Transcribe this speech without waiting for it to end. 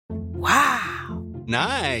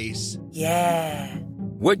Nice. Yeah.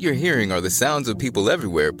 What you're hearing are the sounds of people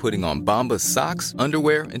everywhere putting on Bombas socks,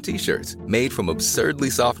 underwear, and T-shirts made from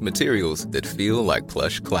absurdly soft materials that feel like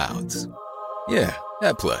plush clouds. Yeah,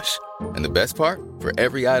 that plush. And the best part? For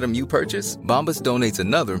every item you purchase, Bombas donates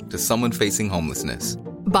another to someone facing homelessness.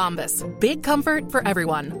 Bombas. Big comfort for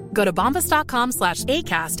everyone. Go to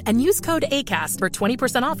bombas.com/ACAST and use code ACAST for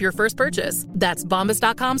 20% off your first purchase. That's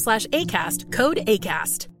bombas.com/ACAST. Code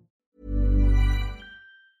ACAST.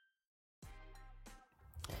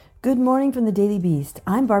 Good morning from the Daily Beast.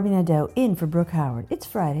 I'm Barbie Nadeau in for Brooke Howard. It's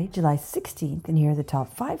Friday, July 16th, and here are the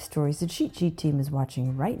top 5 stories the Cheat Sheet team is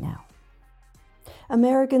watching right now.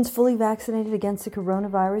 Americans fully vaccinated against the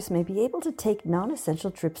coronavirus may be able to take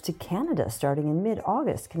non-essential trips to Canada starting in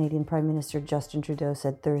mid-August, Canadian Prime Minister Justin Trudeau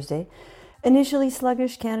said Thursday. Initially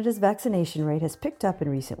sluggish, Canada's vaccination rate has picked up in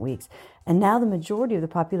recent weeks, and now the majority of the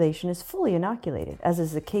population is fully inoculated, as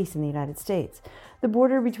is the case in the United States. The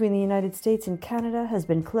border between the United States and Canada has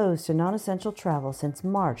been closed to non-essential travel since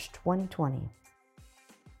March 2020.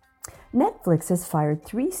 Netflix has fired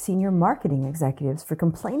 3 senior marketing executives for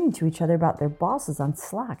complaining to each other about their bosses on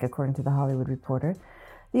Slack, according to The Hollywood Reporter.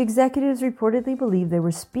 The executives reportedly believed they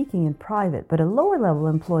were speaking in private, but a lower-level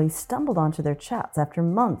employee stumbled onto their chats after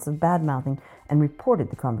months of bad-mouthing and reported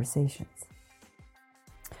the conversations.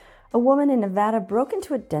 A woman in Nevada broke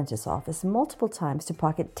into a dentist's office multiple times to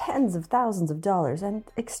pocket tens of thousands of dollars and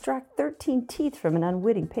extract 13 teeth from an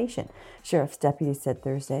unwitting patient, sheriff's deputies said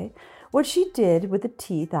Thursday. What she did with the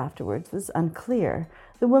teeth afterwards was unclear.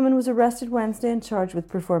 The woman was arrested Wednesday and charged with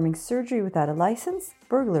performing surgery without a license,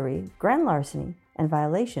 burglary, grand larceny, and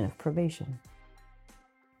violation of probation.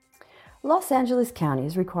 Los Angeles County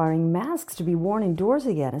is requiring masks to be worn indoors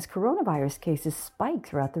again as coronavirus cases spike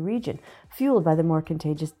throughout the region, fueled by the more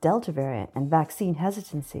contagious Delta variant and vaccine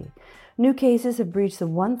hesitancy. New cases have breached the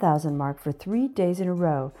 1,000 mark for 3 days in a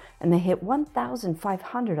row, and they hit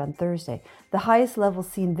 1,500 on Thursday, the highest level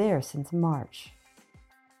seen there since March.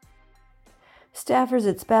 Staffers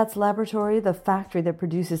at Spatz Laboratory, the factory that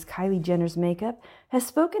produces Kylie Jenner's makeup, has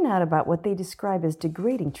spoken out about what they describe as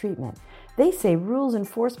degrading treatment. They say rules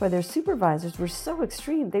enforced by their supervisors were so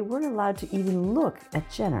extreme they weren't allowed to even look at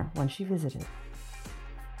Jenner when she visited.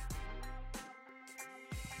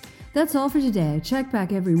 That's all for today. Check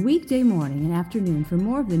back every weekday morning and afternoon for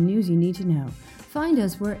more of the news you need to know. Find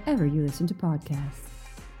us wherever you listen to podcasts.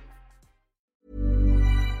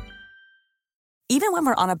 Even when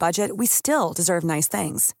we're on a budget, we still deserve nice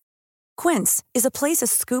things. Quince is a place to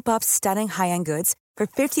scoop up stunning high-end goods for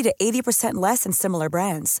 50 to 80% less than similar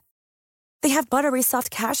brands. They have buttery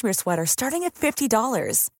soft cashmere sweaters starting at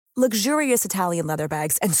 $50, luxurious Italian leather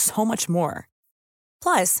bags, and so much more.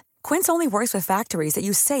 Plus, Quince only works with factories that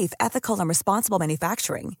use safe, ethical, and responsible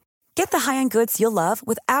manufacturing. Get the high-end goods you'll love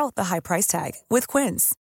without the high price tag with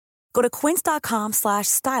Quince. Go to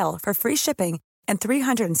quince.com/style for free shipping and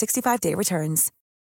 365-day returns.